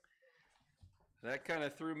That kind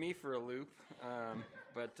of threw me for a loop,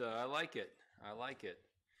 but I like it. I like it.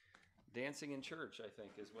 Dancing in church, I think,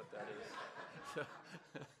 is what that is.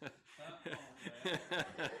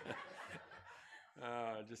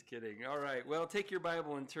 Just kidding. All right. Well, take your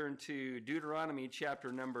Bible and turn to Deuteronomy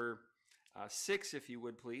chapter number 6, if you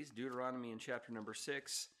would, please. Deuteronomy in chapter number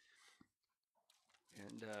 6.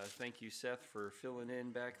 And thank you, Seth, for filling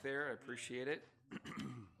in back there. I appreciate it.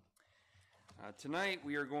 Tonight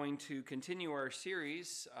we are going to continue our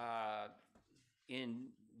series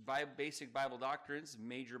in basic Bible doctrines,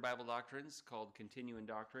 major Bible doctrines, called Continuing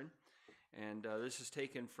Doctrine. And this is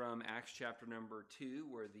taken from Acts chapter number 2,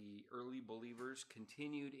 where the early believers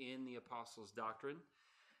continued in the apostles' doctrine.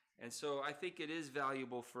 And so I think it is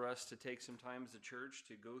valuable for us to take some time as a church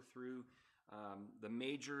to go through the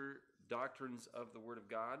major doctrines of the Word of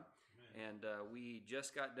God. Amen. And we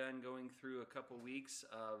just got done going through a couple weeks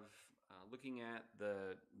of looking at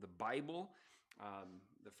the Bible.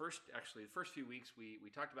 The first few weeks we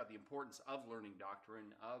talked about the importance of learning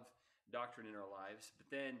doctrine in our lives. But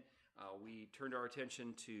then we turned our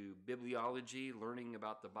attention to bibliology, learning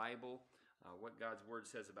about the Bible, what God's Word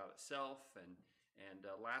says about itself. And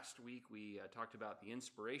last week we talked about the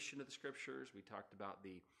inspiration of the Scriptures. We talked about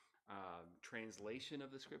the translation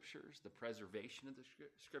of the Scriptures, the preservation of the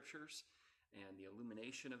Scriptures, and the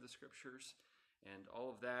illumination of the Scriptures, and all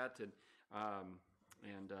of that.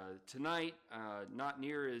 And tonight, not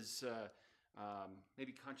near as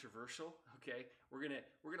maybe controversial. Okay, we're gonna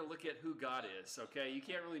look at who God is. Okay, you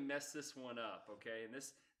can't really mess this one up. Okay, and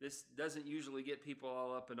this doesn't usually get people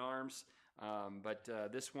all up in arms, but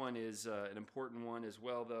this one is an important one as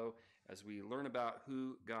well, though, as we learn about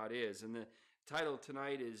who God is. And the title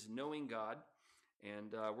tonight is Knowing God,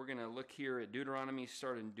 and we're going to look here at Deuteronomy,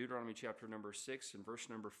 start in Deuteronomy chapter number 6 and verse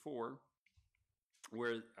number 4,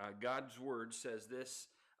 where God's word says this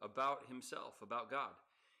about himself, about God.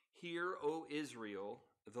 Hear, O Israel,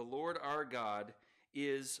 the Lord our God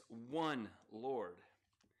is one Lord,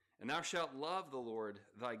 and thou shalt love the Lord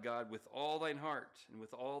thy God with all thine heart, and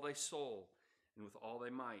with all thy soul, and with all thy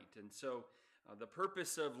might. And so the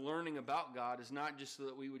purpose of learning about God is not just so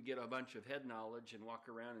that we would get a bunch of head knowledge and walk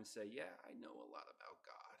around and say, yeah, I know a lot about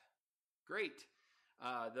God. Great.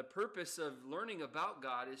 The purpose of learning about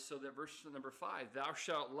God is so that verse number 5, thou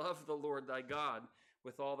shalt love the Lord thy God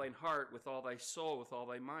with all thine heart, with all thy soul, with all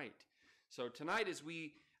thy might. So tonight as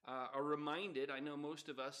we are reminded, I know most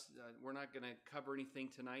of us, we're not going to cover anything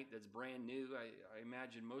tonight that's brand new. I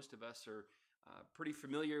imagine most of us are pretty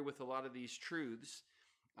familiar with a lot of these truths.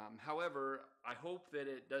 However, I hope that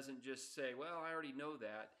it doesn't just say, well, I already know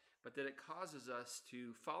that, but that it causes us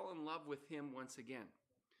to fall in love with him once again,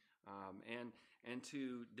 and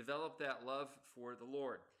to develop that love for the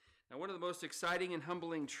Lord. Now, one of the most exciting and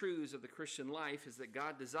humbling truths of the Christian life is that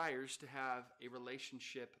God desires to have a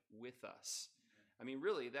relationship with us. I mean,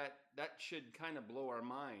 really, that should kind of blow our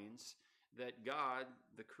minds that God,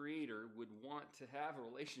 the Creator, would want to have a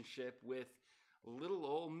relationship with little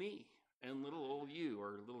old me and little old you,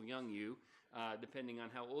 or little young you, depending on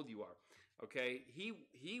how old you are. Okay,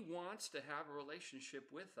 he wants to have a relationship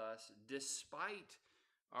with us despite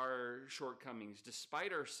our shortcomings,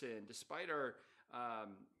 despite our sin, despite our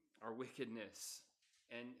wickedness,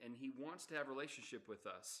 and he wants to have a relationship with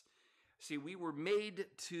us. See, we were made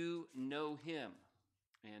to know him,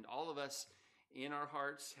 and all of us in our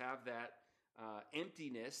hearts have that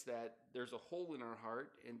emptiness, that there's a hole in our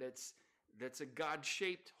heart, and that's a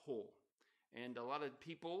God-shaped hole. And a lot of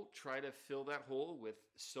people try to fill that hole with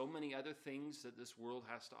so many other things that this world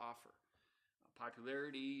has to offer.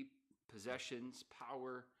 Popularity, possessions,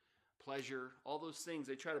 power, pleasure, all those things.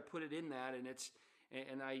 They try to put it in that,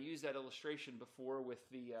 and I used that illustration before with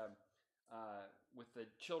the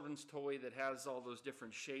children's toy that has all those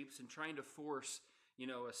different shapes, and trying to force,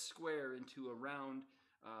 a square into a round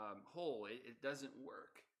hole. It doesn't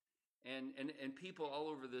work. And people all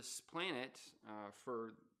over this planet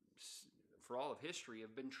for all of history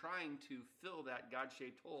have been trying to fill that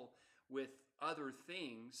God-shaped hole with other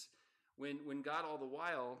things, when God all the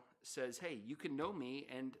while says, hey, you can know me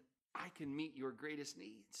and I can meet your greatest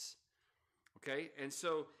needs. Okay? And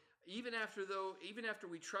so even after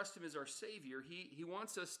we trust him as our Savior, he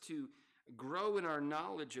wants us to grow in our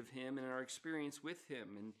knowledge of him and our experience with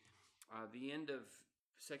him. And the end of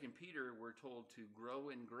 2 Peter, we're told to grow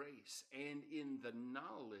in grace and in the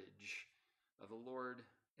knowledge of the Lord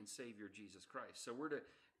and Savior Jesus Christ. So we're to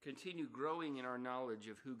continue growing in our knowledge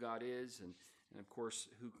of who God is, and of course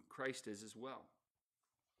who Christ is as well.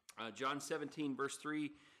 John 17 verse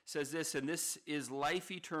 3 says this, and this is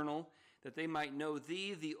life eternal, that they might know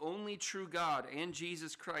thee, the only true God, and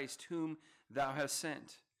Jesus Christ, whom thou hast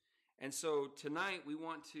sent. And so tonight we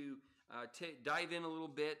want to dive in a little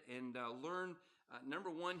bit and learn, number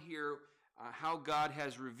one here, how God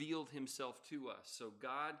has revealed himself to us. So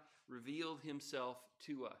God revealed himself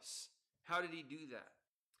to us. How did he do that?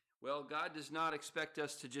 Well, God does not expect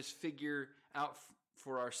us to just figure out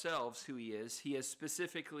for ourselves who he is. He has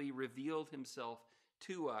specifically revealed himself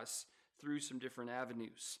to us through some different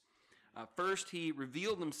avenues. First, he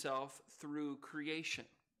revealed himself through creation.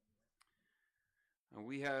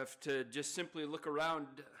 We have to just simply look around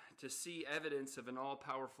to see evidence of an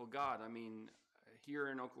all-powerful God. I mean, here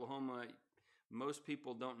in Oklahoma, most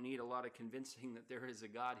people don't need a lot of convincing that there is a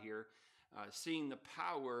God here. Seeing the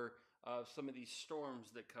power of some of these storms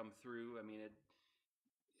that come through, I mean,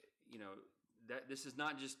 that this is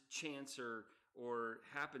not just chance or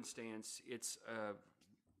happenstance. It's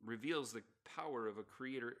reveals the power of a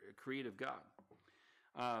creative God.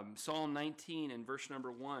 Psalm 19 and verse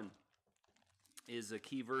number 1 is a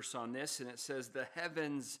key verse on this, and it says, "The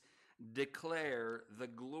heavens declare the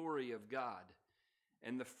glory of God,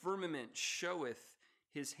 and the firmament showeth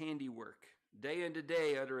his handiwork. Day unto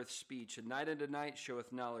day uttereth speech, and night unto night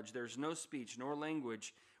showeth knowledge. There's no speech nor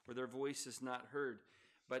language where their voice is not heard."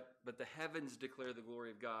 But the heavens declare the glory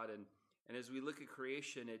of God, and as we look at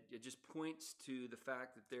creation, it just points to the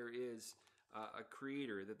fact that there is a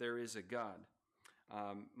creator, that there is a God.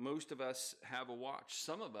 Most of us have a watch.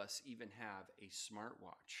 Some of us even have a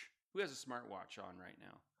smartwatch. Who has a smartwatch on right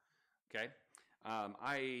now? Okay.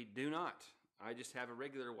 I do not. I just have a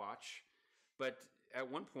regular watch. But at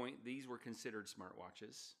one point, these were considered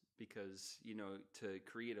smartwatches because, to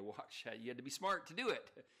create a watch, you had to be smart to do it.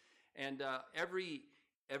 And every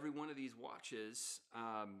one of these watches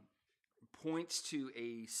points to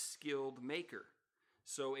a skilled maker.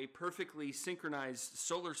 So a perfectly synchronized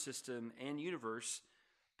solar system and universe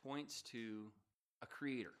points to a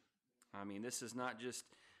creator. I mean, this is not just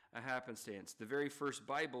a happenstance. The very first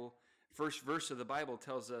verse of the Bible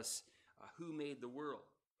tells us who made the world.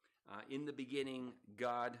 In the beginning,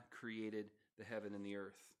 God created the heaven and the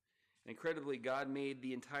earth. Incredibly, God made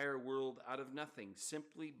the entire world out of nothing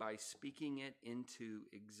simply by speaking it into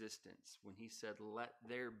existence. When he said, "Let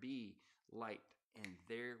there be light," and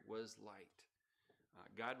there was light.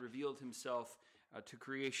 God revealed himself to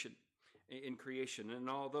creation, in creation. And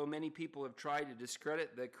although many people have tried to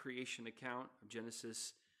discredit the creation account of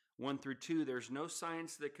Genesis 1 through 2, there's no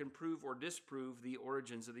science that can prove or disprove the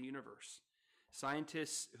origins of the universe.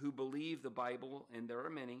 Scientists who believe the Bible, and there are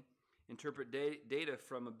many, interpret data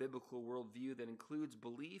from a biblical worldview that includes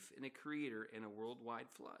belief in a creator and a worldwide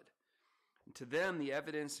flood. And to them, the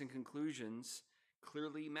evidence and conclusions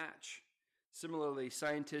clearly match. Similarly,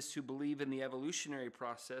 scientists who believe in the evolutionary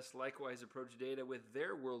process likewise approach data with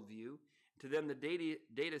their worldview. To them, the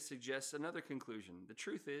data suggests another conclusion. The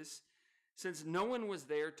truth is, since no one was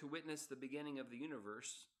there to witness the beginning of the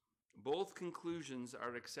universe, both conclusions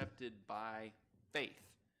are accepted by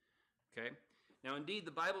faith. Okay? Now, indeed,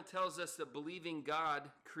 the Bible tells us that believing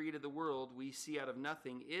God created the world we see out of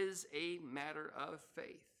nothing is a matter of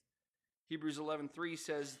faith. Hebrews 11:3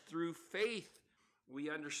 says, "Through faith we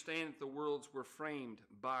understand that the worlds were framed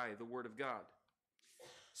by the word of God."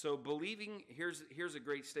 So believing, here's a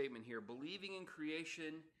great statement here. Believing in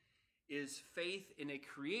creation is faith in a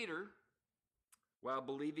creator, while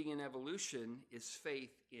believing in evolution is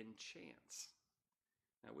faith in chance.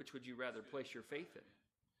 Now, which would you rather place your faith in?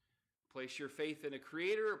 Place your faith in a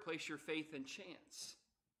creator or place your faith in chance?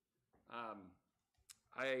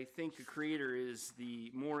 I think a creator is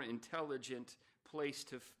the more intelligent place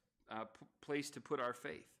to put our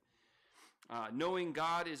faith. Knowing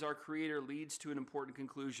God is our creator leads to an important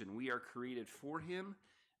conclusion. We are created for him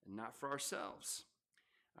and not for ourselves.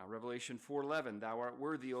 Revelation 4:11, "Thou art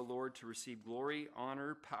worthy, O Lord, to receive glory,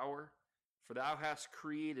 honor, power, for thou hast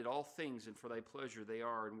created all things, and for thy pleasure they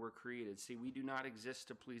are and were created." See, we do not exist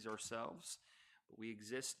to please ourselves, but we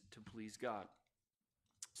exist to please God.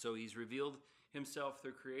 So he's revealed himself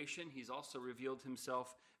through creation. He's also revealed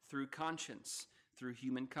himself through conscience, through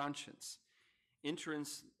human conscience.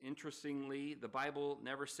 Interestingly, the Bible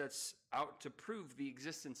never sets out to prove the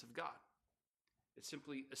existence of God. It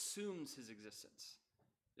simply assumes his existence.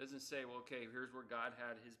 It doesn't say, well, okay, here's where God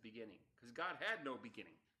had his beginning, because God had no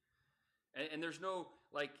beginning. And there's no,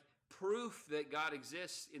 proof that God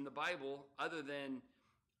exists in the Bible other than,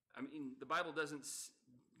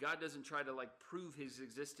 God doesn't try to, prove his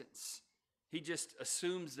existence. He just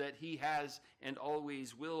assumes that he has and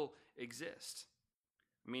always will exist.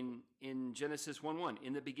 In Genesis 1:1,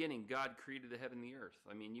 in the beginning, God created the heaven and the earth.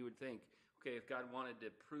 You would think, okay, if God wanted to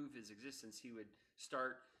prove his existence, he would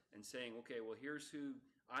start and saying, okay, well, here's who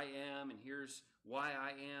I am and here's why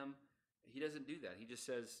I am. He doesn't do that. He just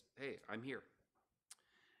says, hey, I'm here.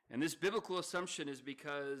 And this biblical assumption is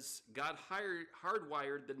because God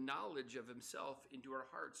hardwired the knowledge of himself into our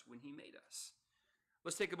hearts when he made us.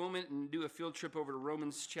 Let's take a moment and do a field trip over to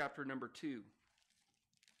Romans chapter number 2.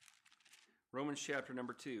 Romans chapter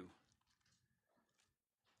number 2.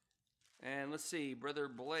 And let's see, Brother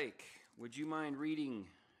Blake, would you mind reading?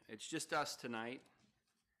 It's just us tonight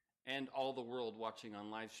and all the world watching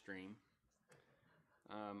on live stream.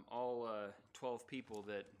 All 12 people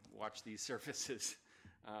that watch these services.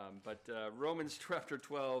 But Romans chapter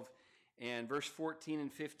 12 and verse 14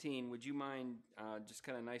 and 15, would you mind just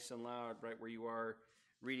kind of nice and loud right where you are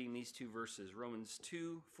reading these two verses, Romans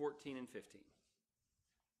 2, 14 and 15.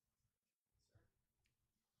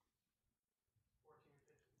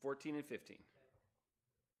 14 and 15.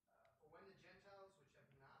 For when the Gentiles, which have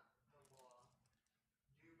not the law,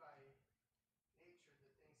 do by nature the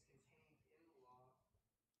things contained in the law,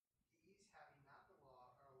 these having not the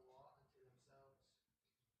law are a law unto themselves,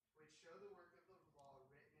 which show the work of the law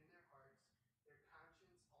written in their hearts, their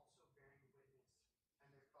conscience also bearing witness, and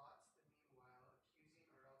their thoughts the meanwhile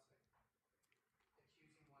accusing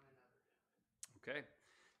one another. Okay.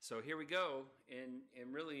 So here we go, and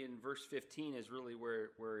really in verse 15 is really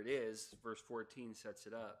where it is. Verse 14 sets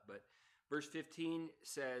it up, but verse 15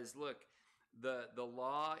 says, look, the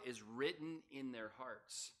law is written in their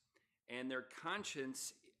hearts, and their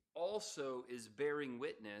conscience also is bearing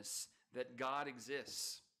witness that God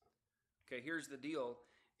exists. Okay, here's the deal.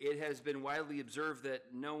 It has been widely observed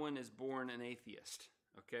that no one is born an atheist,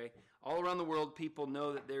 okay? All around the world, people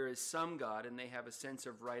know that there is some God, and they have a sense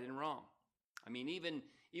of right and wrong. I mean, even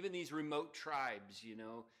these remote tribes,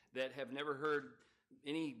 that have never heard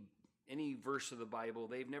any verse of the Bible,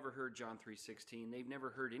 they've never heard John 3:16, they've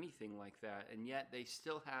never heard anything like that, and yet they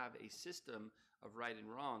still have a system of right and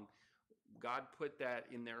wrong. God put that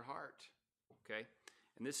in their heart, okay?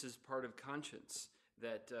 And this is part of conscience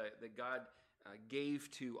that God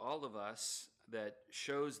gave to all of us that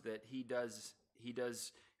shows that he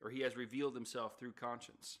has revealed himself through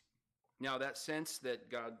conscience. Now, that sense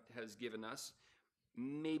that God has given us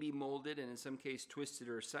may be molded and in some case twisted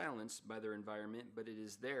or silenced by their environment, but it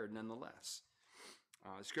is there nonetheless.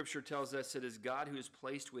 Scripture tells us it is God who has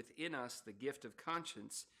placed within us the gift of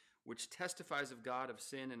conscience, which testifies of God, of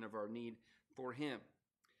sin, and of our need for him.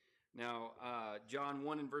 Now, John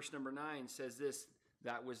 1 and verse number 9 says this,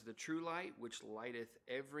 that was the true light, which lighteth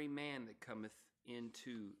every man that cometh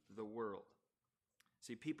into the world.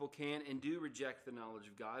 See, people can and do reject the knowledge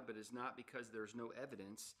of God, but it's not because there's no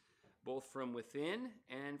evidence, both from within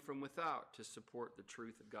and from without, to support the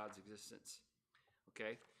truth of God's existence.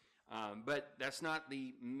 Okay? But that's not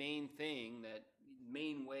the main thing, that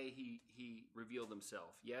main way he revealed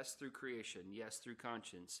himself. Yes, through creation. Yes, through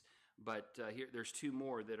conscience. But here, there's two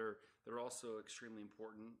more that are also extremely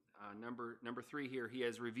important. Number 3 here, he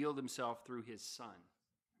has revealed himself through his Son.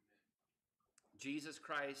 Jesus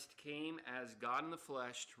Christ came as God in the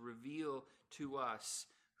flesh to reveal to us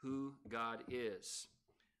who God is.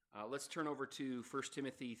 Let's turn over to 1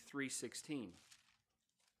 Timothy 3:16.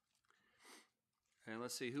 And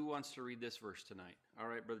let's see, who wants to read this verse tonight? All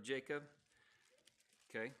right, Brother Jacob.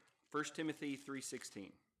 Okay, 1 Timothy 3:16.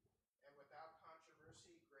 And without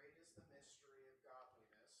controversy, great is the mystery of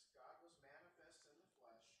godliness. God was manifest in the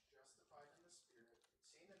flesh, justified in the spirit,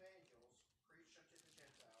 seen of angels, preached unto the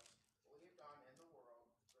Gentiles, believed on in the world,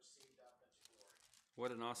 received up into glory.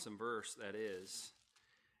 What an awesome verse that is.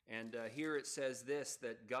 And here it says this,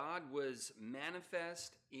 that God was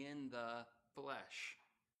manifest in the flesh.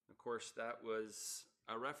 Of course, that was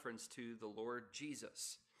a reference to the Lord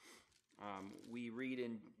Jesus. We read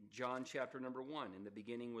in John chapter number 1, in the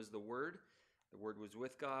beginning was the Word was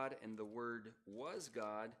with God, and the Word was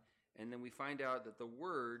God. And then we find out that the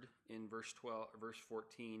Word, in verse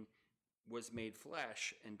 14, was made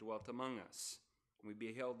flesh and dwelt among us. We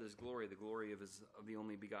beheld his glory, the glory of the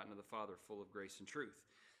only begotten of the Father, full of grace and truth.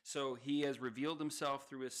 So he has revealed himself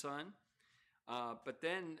through his Son. But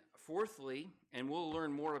then, fourthly, and we'll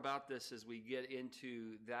learn more about this as we get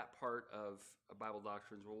into that part of Bible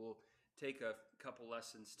doctrines, where we'll take a couple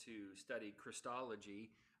lessons to study Christology,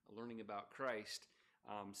 learning about Christ.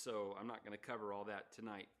 So I'm not going to cover all that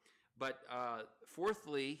tonight. But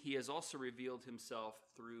fourthly, he has also revealed himself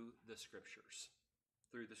through the Scriptures.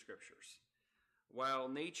 Through the Scriptures. While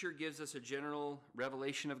nature gives us a general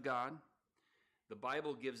revelation of God, the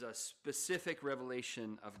Bible gives us specific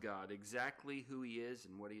revelation of God, exactly who he is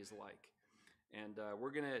and what he is like. And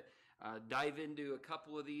we're going to dive into a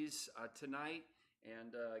couple of these tonight.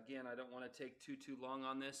 And again, I don't want to take too long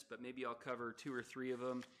on this, but maybe I'll cover 2 or 3 of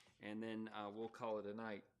them, and then we'll call it a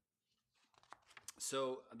night.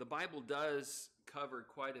 So the Bible does cover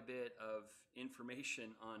quite a bit of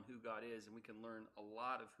information on who God is, and we can learn a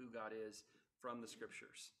lot of who God is from the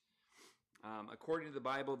Scriptures. According to the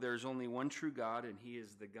Bible, there's only one true God, and He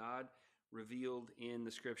is the God revealed in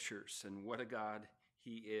the Scriptures. And what a God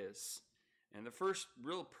He is. And the first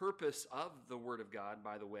real purpose of the Word of God,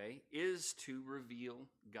 by the way, is to reveal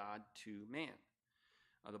God to man.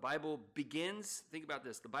 The Bible begins, think about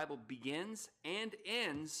this, the Bible begins and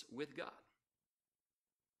ends with God.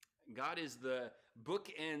 God is the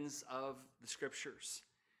bookends of the Scriptures.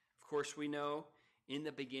 Of course, we know in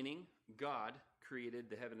the beginning, God created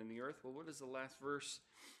the heaven and the earth. Well, what does the last verse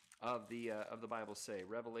of the Bible say?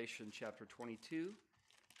 Revelation chapter 22.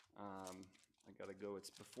 I got to go.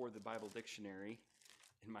 It's before the Bible dictionary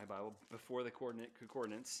in my Bible, before the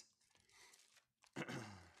concordance.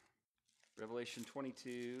 Revelation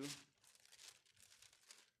 22.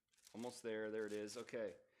 Almost there. There it is.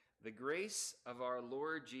 Okay. The grace of our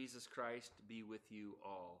Lord Jesus Christ be with you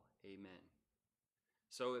all. Amen.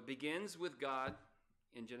 So it begins with God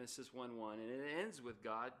in Genesis 1:1, and it ends with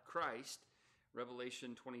God, Christ,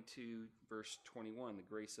 Revelation 22, verse 21. The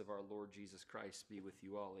grace of our Lord Jesus Christ be with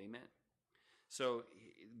you all. Amen. So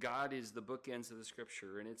God is the bookends of the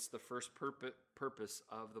Scripture, and it's the first purpose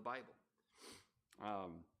of the Bible.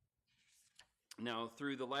 Now,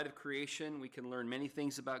 through the light of creation, we can learn many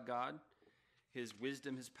things about God, His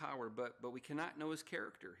wisdom, His power, but we cannot know His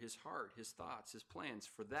character, His heart, His thoughts, His plans.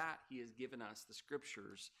 For that, He has given us the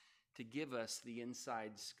Scriptures to give us the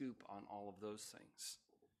inside scoop on all of those things.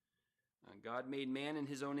 God made man in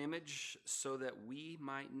His own image so that we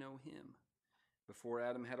might know Him. Before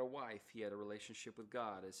Adam had a wife, he had a relationship with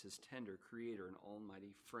God as his tender creator and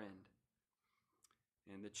almighty friend.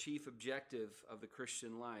 And the chief objective of the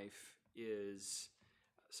Christian life is,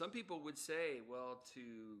 some people would say, well,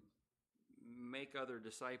 to make other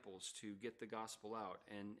disciples, to get the gospel out.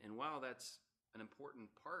 And while that's an important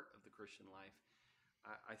part of the Christian life,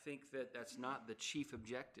 I think that that's not the chief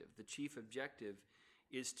objective. The chief objective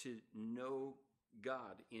is to know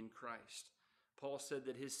God in Christ. Paul said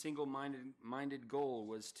that his single-minded goal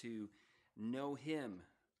was to know Him.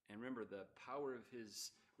 And remember, the power of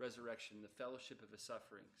His resurrection, the fellowship of His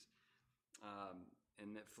sufferings.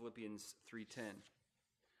 And that Philippians 3:10.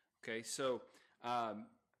 Okay, so,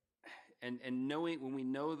 and knowing, when we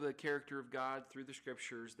know the character of God through the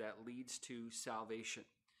Scriptures, that leads to salvation.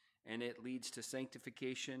 And it leads to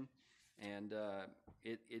sanctification. And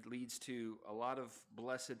it leads to a lot of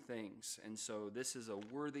blessed things. And so this is a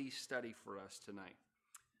worthy study for us tonight.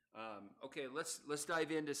 Okay, let's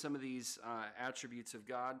dive into some of these attributes of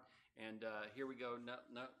God. And here we go.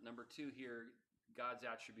 Number 2 here, God's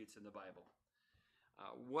attributes in the Bible.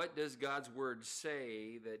 What does God's Word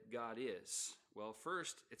say that God is? Well,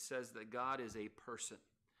 first, it says that God is a person.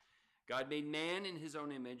 God made man in His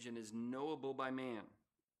own image and is knowable by man.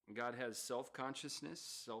 God has self-consciousness,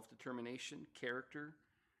 self-determination, character,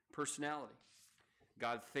 personality.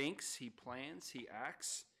 God thinks, He plans, He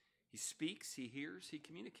acts, He speaks, He hears, He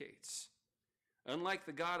communicates. Unlike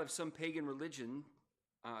the God of some pagan religion,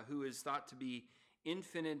 who is thought to be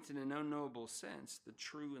infinite in an unknowable sense, the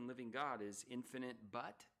true and living God is infinite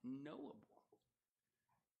but knowable.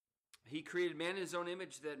 He created man in His own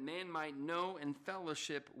image that man might know and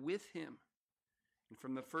fellowship with Him. And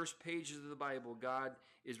from the first pages of the Bible, God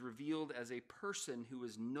is revealed as a person who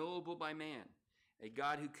is knowable by man, a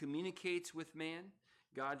God who communicates with man,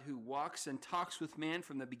 God who walks and talks with man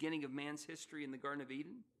from the beginning of man's history in the Garden of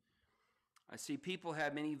Eden. I see people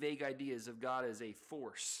have many vague ideas of God as a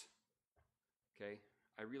force. Okay,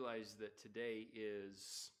 I realize that today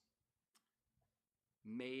is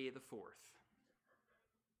May the 4th.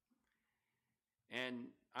 And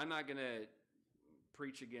I'm not going to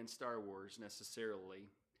preach against Star Wars necessarily,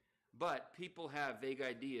 but people have vague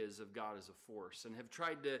ideas of God as a force and have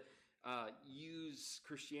tried to use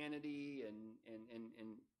Christianity and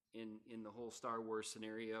in the whole Star Wars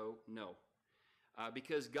scenario. No,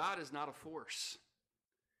 because God is not a force.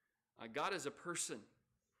 God is a person.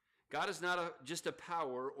 God is not just a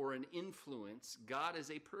power or an influence. God is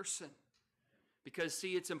a person. Because,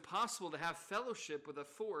 see, it's impossible to have fellowship with a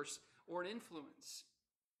force or an influence.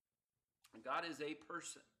 God is a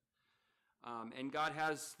person. And God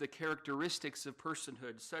has the characteristics of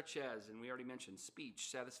personhood, such as, and we already mentioned, speech,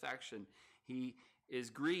 satisfaction. He is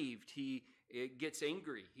grieved. He gets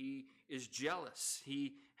angry. He is jealous.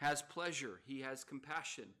 He has pleasure. He has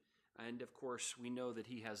compassion. And, of course, we know that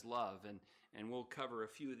He has love. And we'll cover a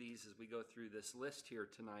few of these as we go through this list here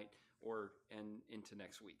tonight and into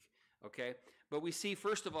next week. Okay? But we see,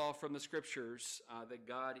 first of all, from the Scriptures, that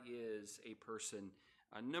God is a person.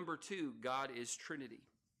 Number 2, God is Trinity.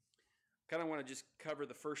 kind of want to just cover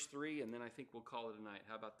the first three, and then I think we'll call it a night.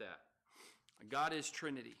 How about that? God is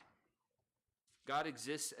Trinity. God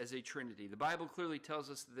exists as a Trinity. The Bible clearly tells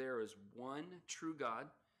us there is one true God.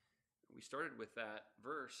 We started with that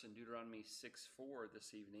verse in Deuteronomy 6:4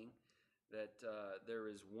 this evening, that there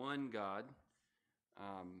is one God.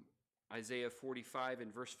 Isaiah 45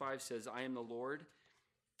 and verse 5 says, I am the Lord,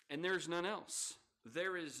 and there's none else.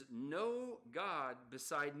 There is no God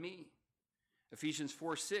beside me. Ephesians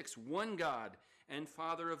 4:6, one God and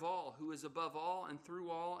Father of all, who is above all and through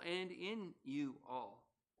all and in you all.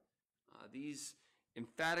 These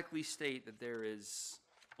emphatically state that there is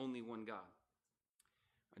only one God.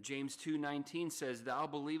 James 2:19 says, thou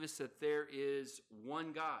believest that there is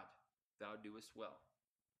one God, thou doest well.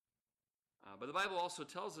 But the Bible also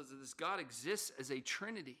tells us that this God exists as a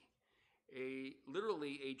Trinity,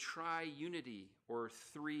 literally a triunity, or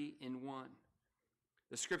three in one.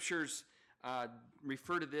 The scriptures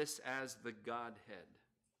refer to this as the Godhead.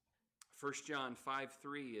 1 John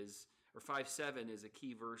 5:7 is a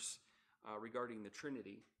key verse regarding the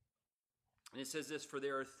Trinity. And it says this, for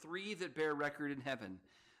there are three that bear record in heaven,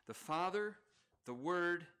 the Father, the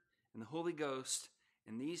Word, and the Holy Ghost,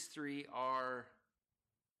 and these three are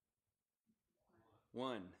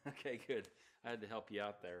one. Okay, good. I had to help you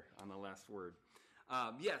out there on the last word.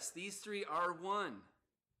 Yes, these three are one.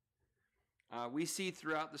 We see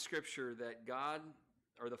throughout the scripture that God,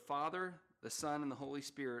 or the Father, the Son, and the Holy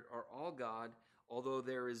Spirit are all God, although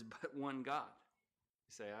there is but one God.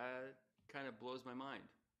 You say, it kind of blows my mind.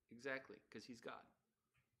 Exactly, because he's God.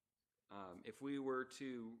 If we were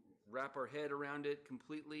to wrap our head around it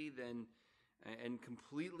completely, and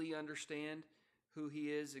completely understand who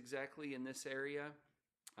he is exactly in this area,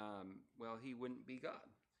 well, he wouldn't be God.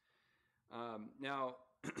 Now,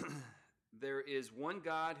 there is one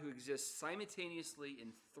God who exists simultaneously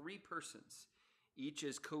in three persons. Each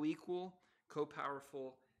is co-equal,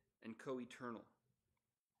 co-powerful, and co-eternal.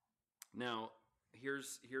 Now,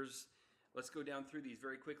 let's go down through these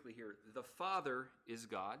very quickly here. The Father is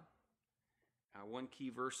God. One key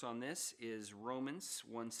verse on this is Romans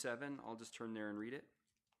 1:7. I'll just turn there and read it.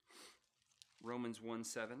 Romans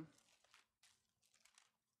 1:7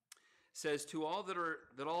 says, to all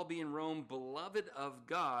that all be in Rome, beloved of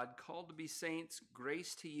God, called to be saints,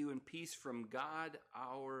 grace to you and peace from God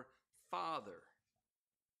our Father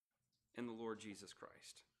and the Lord Jesus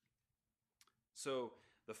Christ. So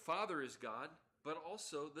the Father is God, but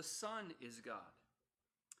also the Son is God.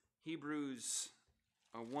 Hebrews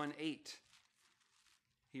 1:8.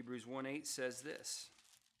 Hebrews 1:8 says this.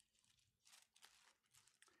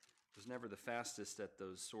 I was never the fastest at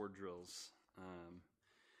those sword drills.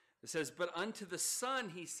 It says, but unto the Son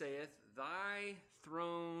he saith, thy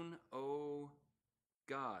throne, O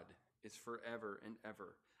God, is forever and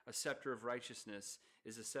ever. A scepter of righteousness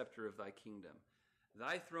is a scepter of thy kingdom.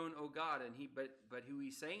 Thy throne, O God, but who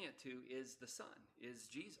he's saying it to is the Son, is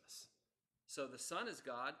Jesus. So the Son is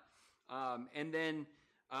God, and then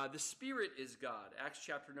the Spirit is God. Acts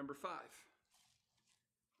chapter number 5.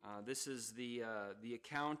 This is the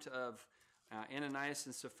account of Ananias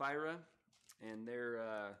and Sapphira and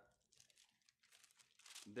their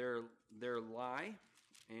lie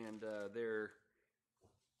and their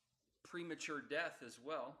premature death as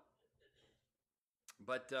well.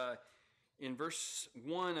 But in verse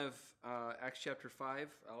 1 of Acts chapter 5,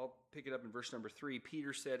 I'll pick it up in verse number 3,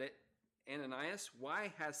 Peter said, Ananias,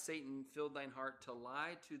 why has Satan filled thine heart to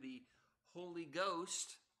lie to the Holy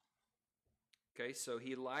Ghost? Okay, so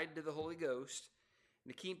he lied to the Holy Ghost,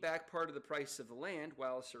 and to keep back part of the price of the land,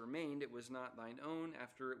 whilst it remained, it was not thine own.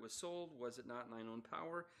 After it was sold, was it not in thine own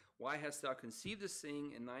power? Why hast thou conceived this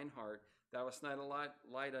thing in thine heart? Thou hast not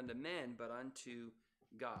lied unto men, but unto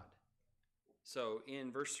God. So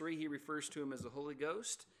in verse 3, he refers to him as the Holy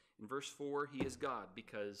Ghost. In verse 4, he is God,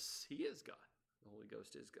 because he is God. The Holy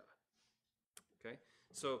Ghost is God. Okay,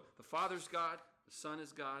 so the Father's God, the Son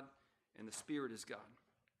is God, and the Spirit is God.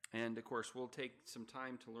 And of course, we'll take some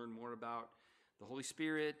time to learn more about the Holy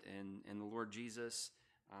Spirit and the Lord Jesus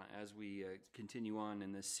as we continue on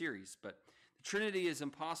in this series. But the Trinity is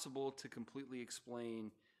impossible to completely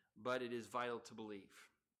explain, but it is vital to believe.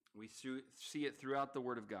 We see it throughout the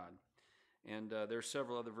Word of God. And there are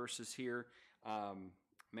several other verses here.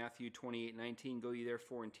 Matthew 28:19, go ye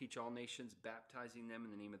therefore and teach all nations, baptizing them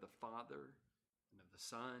in the name of the Father, and of the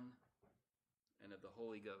Son, and of the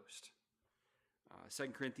Holy Ghost.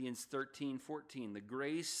 2 Corinthians 13:14, the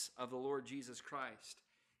grace of the Lord Jesus Christ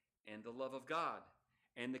and the love of God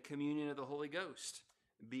and the communion of the Holy Ghost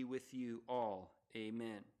be with you all.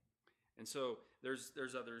 Amen. And so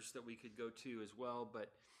there's others that we could go to as well,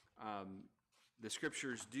 but the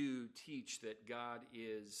scriptures do teach that God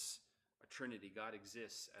is a Trinity. God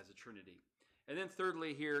exists as a Trinity. And then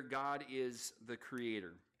thirdly here, God is the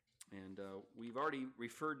Creator. And we've already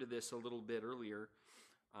referred to this a little bit earlier,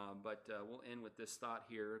 but we'll end with this thought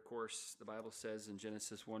here. Of course, the Bible says in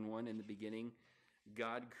Genesis 1:1, in the beginning,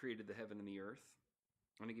 God created the heaven and the earth.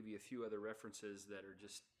 I'm going to give you a few other references that are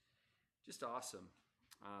just awesome.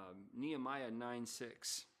 Nehemiah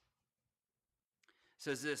 9:6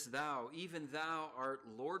 says this, Thou, even thou art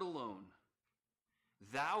Lord alone.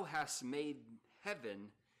 Thou hast made heaven,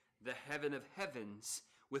 the heaven of heavens,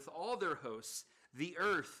 with all their hosts, the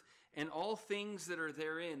earth, and all things that are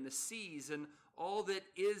therein, the seas, and all that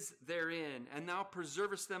is therein. And thou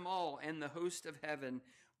preservest them all, and the host of heaven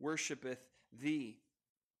worshipeth thee.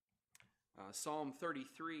 Psalm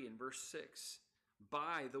 33 and verse 6.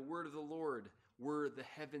 By the word of the Lord were the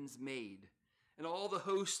heavens made, and all the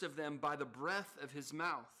host of them by the breath of his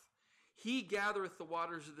mouth. He gathereth the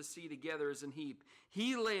waters of the sea together as an heap.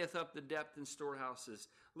 He layeth up the depth in storehouses.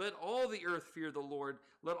 Let all the earth fear the Lord.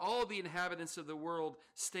 Let all the inhabitants of the world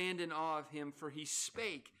stand in awe of him. For he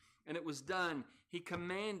spake, and it was done. He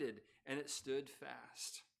commanded, and it stood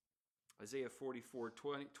fast. Isaiah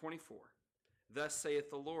 44:24. Thus saith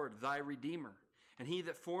the Lord, thy Redeemer, and he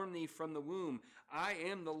that formed thee from the womb. I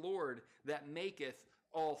am the Lord that maketh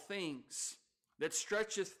all things, that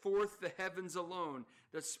stretcheth forth the heavens alone,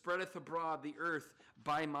 that spreadeth abroad the earth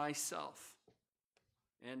by myself.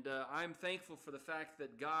 And I'm thankful for the fact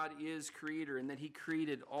that God is creator and that he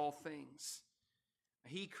created all things.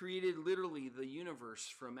 He created literally the universe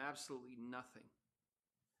from absolutely nothing.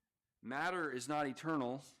 Matter is not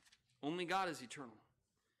eternal. Only God is eternal.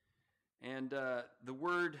 And the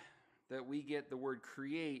word that we get, the word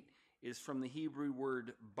create, is from the Hebrew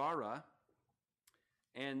word bara.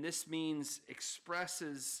 And this means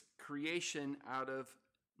expresses creation out of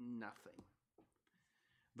nothing.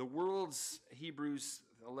 The worlds, Hebrews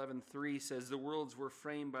 11:3 says, the worlds were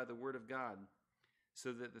framed by the word of God,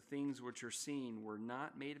 so that the things which are seen were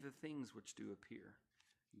not made of the things which do appear.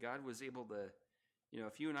 God was able to,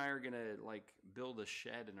 if you and I are going to build a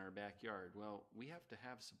shed in our backyard, well, we have to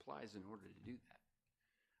have supplies in order to do that.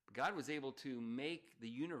 But God was able to make the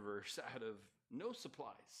universe out of no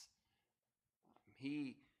supplies.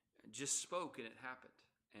 He just spoke and it happened.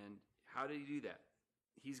 And how did he do that?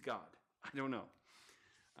 He's God. I don't know.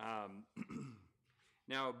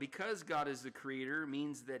 Now, because God is the creator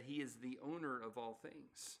means that he is the owner of all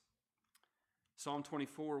things. Psalm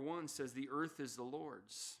 24:1 says, the earth is the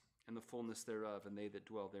Lord's, and the fullness thereof, and they that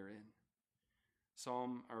dwell therein.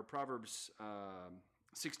 Proverbs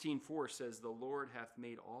 16:4 says, the Lord hath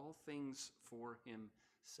made all things for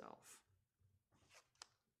himself.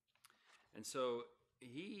 And so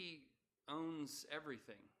he owns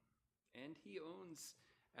everything. And he owns,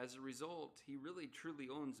 as a result, he really truly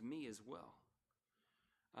owns me as well.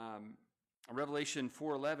 Revelation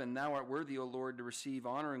 4:11, thou art worthy, O Lord, to receive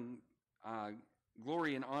honor and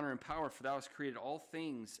glory and honor and power, for thou hast created all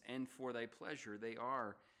things, and for thy pleasure they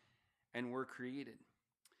are and were created.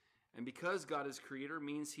 And because God is creator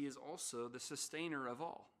means he is also the sustainer of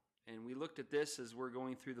all. And we looked at this as we're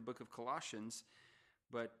going through the book of Colossians,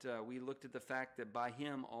 but we looked at the fact that by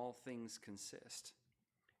him all things consist.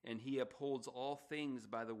 And he upholds all things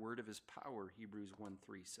by the word of his power, Hebrews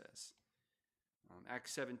 1:3 says.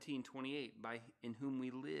 Acts 17:28, in whom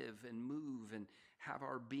we live and move and have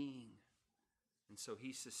our being. And so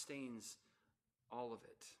he sustains all of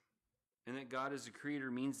it. And that God is the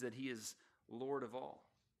creator means that he is Lord of all.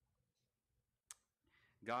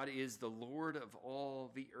 God is the Lord of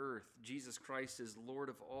all the earth. Jesus Christ is Lord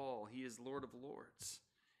of all. He is Lord of lords.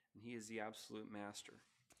 And he is the absolute master.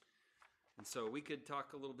 And so we could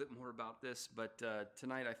talk a little bit more about this, but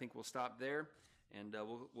tonight I think we'll stop there, and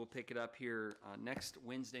we'll pick it up here next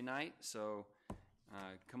Wednesday night. So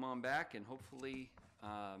come on back, and hopefully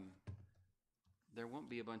there won't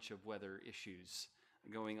be a bunch of weather issues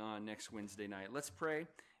going on next Wednesday night. Let's pray,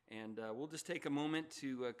 and we'll just take a moment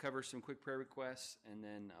to cover some quick prayer requests, and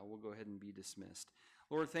then we'll go ahead and be dismissed.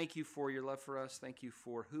 Lord, thank you for your love for us. Thank you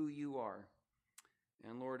for who you are.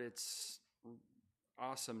 And Lord, it's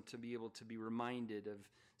awesome to be able to be reminded of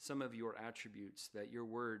some of your attributes that your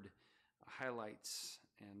word highlights.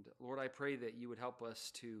 And Lord, I pray that you would help us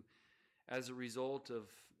to, as a result of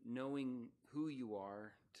knowing who you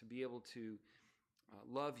are, to be able to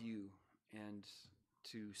love you and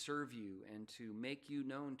to serve you and to make you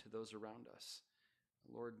known to those around us.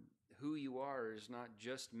 Lord, who you are is not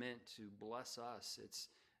just meant to bless us. It's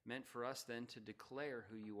meant for us then to declare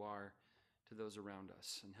who you are to those around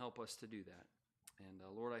us, and help us to do that. And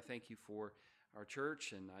Lord, I thank you for our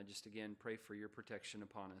church, and I just again pray for your protection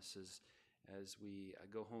upon us as we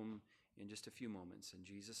go home in just a few moments. In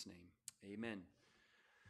Jesus' name, Amen.